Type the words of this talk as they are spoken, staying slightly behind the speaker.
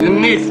You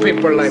need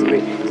people like me.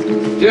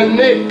 You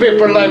need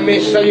people like me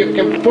so you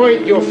can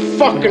point your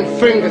fucking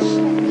fingers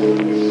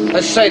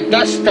and say,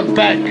 that's the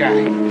bad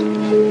guy.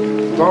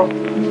 No?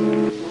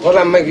 What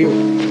I make you?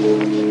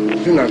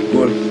 You're not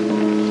good.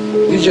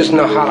 You just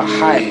know how to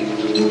hide.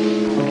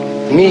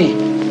 Me,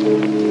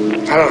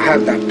 I don't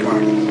have that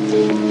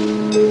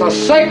problem. Now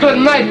say good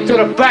night to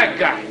the bad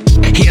guy.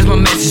 Here's my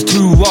message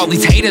to all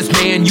these haters,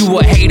 man. You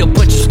a hater,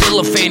 but you're still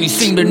a fan. You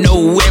seem to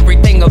know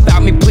everything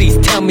about me. Please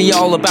tell me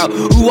all about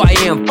who I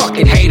am,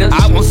 fucking hater.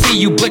 I won't see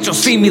you, but you'll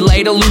see me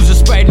later. Losers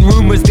spreading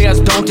rumors, there's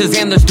don'ters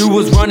and there's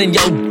doers running.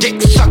 Yo,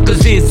 dick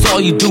suckers is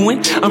all you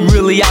doing. I'm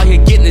really out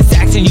here getting this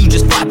action. You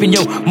just flapping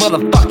your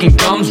motherfucking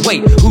gums.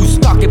 Wait, who's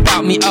talking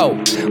about me? Oh,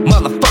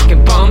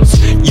 motherfucking bums.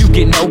 You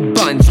get no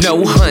buns,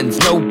 no huns,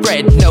 no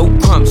bread, no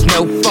crumbs,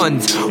 no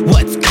funds.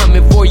 What's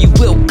coming for you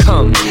will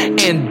come,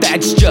 and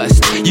that's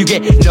just, you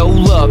get no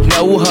love,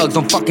 no hugs.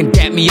 Don't fucking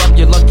dap me up,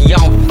 you're lucky I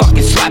don't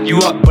fucking slap you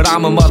up. But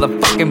I'm a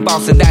motherfucking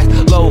boss and that's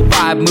low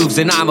vibe moves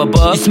and I'm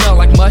above. You smell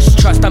like mush,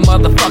 trust I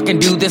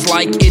motherfucking do this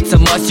like it's a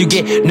must. You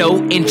get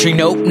no entry,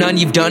 nope, none,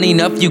 you've done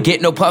enough. You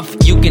get no puff,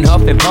 you can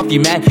huff and puff.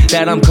 You mad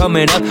that I'm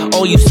coming up,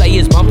 all you say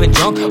is bumping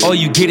junk. All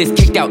you get is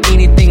kicked out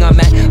anything I'm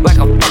at. Like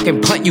a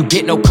fucking punt, you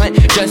get no cunt.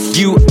 Just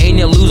you and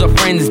your loser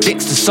friends'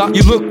 dicks to suck.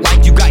 You look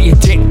like you got your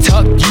dick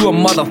tucked. You a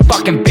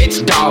motherfucking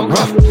bitch, dog.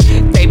 Rough.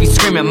 They be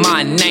screaming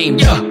my name,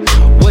 yeah.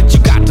 What you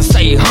got to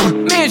say, huh?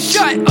 Man,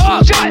 shut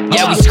up!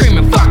 Yeah, we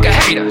screaming fuck a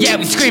hater. Yeah,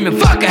 we screaming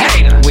fuck a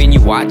hater. When you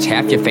watch,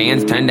 half your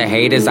fans turn to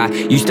haters. I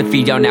used to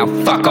feed y'all, now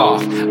fuck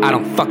off. I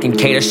don't fucking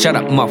cater. Shut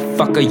up,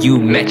 motherfucker. You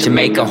met your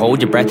maker.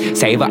 Hold your breath.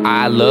 Savor.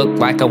 I look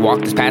like I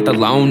walk this path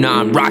alone.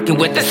 I'm rocking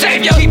with the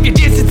savior. Keep your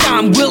distance.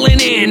 I'm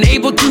willing and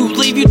able to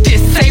leave you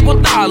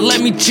disabled. Nah,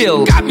 let me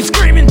chill. Got me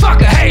screaming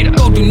fuck a hater.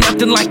 Go do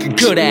nothing like you're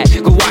good at.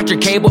 Go watch your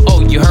cable.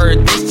 Oh, you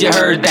heard this, you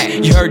heard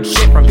that. You heard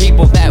shit from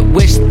people that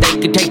wish they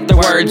could take their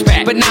words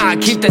back. But nah,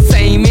 keep the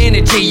same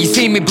energy. You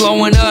see me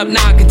blowing up,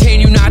 nah,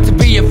 continue not to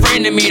be a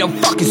friend to me. Don't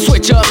fucking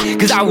switch up,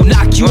 cause I will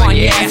knock you on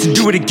your ass and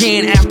do it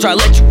again after I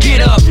let you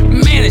get up.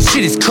 Man, this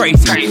shit is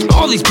crazy.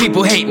 All these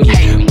people hate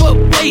me. But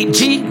wait,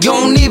 G, you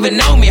don't even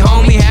know me,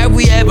 homie. Have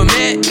we ever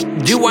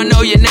met? Do I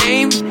know your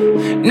name?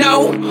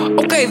 No?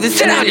 Okay, then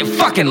sit down, you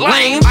fucking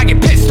lame. I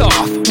get pissed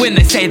off when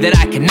they say that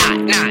I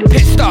cannot. Not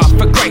pissed off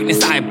for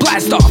greatness, I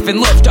blast off and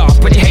lift off.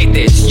 But you hate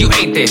this, you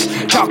ain't this.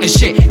 Talking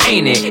shit,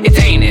 ain't it? It's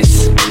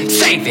heinous.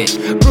 Save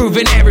it.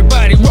 Proving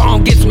everybody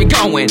wrong gets me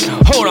going.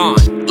 Hold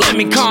on, let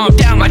me calm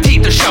down, my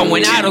teeth are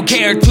showing. I don't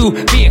care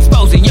to be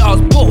exposing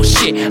y'all's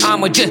bullshit.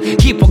 I'ma just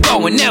keep on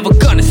going, never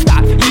gonna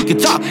stop. You can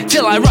talk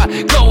till I rock,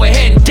 go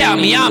ahead and doubt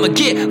me. I'ma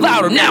get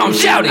louder, now I'm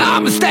shouting.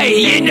 I'ma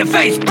stay in your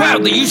face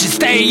proudly, you should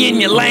stay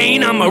in your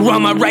lane. I'ma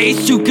run my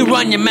race, you can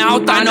run your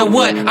mouth. I know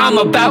what I'm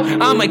about,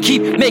 I'ma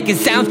keep making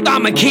sounds.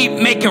 I'ma keep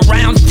making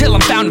rounds till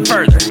I'm found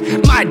further.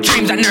 My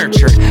dreams I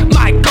nurture,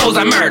 my goals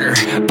I murder.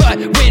 But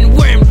when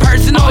we're in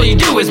person, all you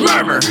do is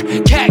murmur.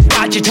 Cat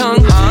got your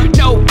tongue,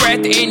 no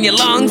breath in your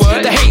lungs.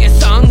 What? The hate is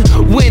sung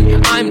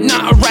when I'm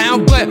not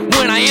around, but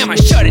when I am, I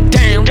shut it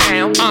down.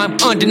 I'm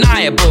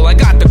undeniable, I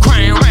got the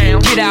crown.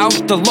 Get out,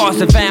 the lost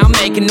and found,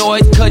 making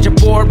noise cause you're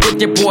bored with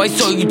your boy,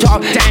 so you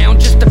talk down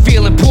just to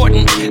feel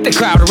important. They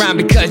crowd around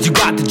because you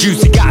got the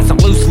juice, you got some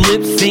loose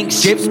lips, sink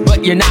ships,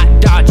 but you're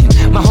not dodging.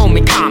 My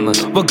homie karma,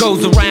 what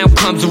goes around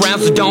comes around,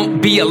 so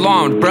don't be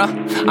alarmed, bruh.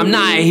 I'm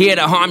not here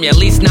to harm you, at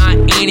least not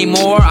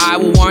anymore. I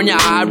will warn you,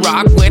 I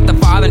rock with the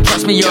Father, and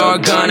trust me, you're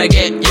gonna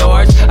get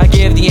yours. I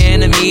give the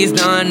enemies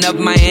none of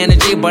my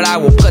energy, but I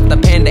will put the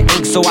pen to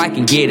ink so I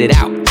can get it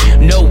out.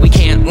 No, we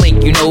can't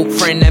link, you know,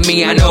 friend of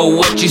me. I know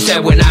what you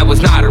said when I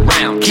was not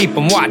around. Keep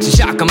 'em watching,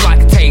 shock 'em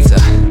like a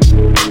taser.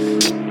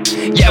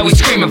 Yeah, we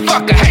screaming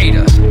fuck a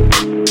hater.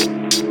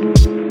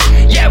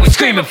 Yeah, we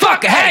screaming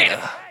fuck a hater.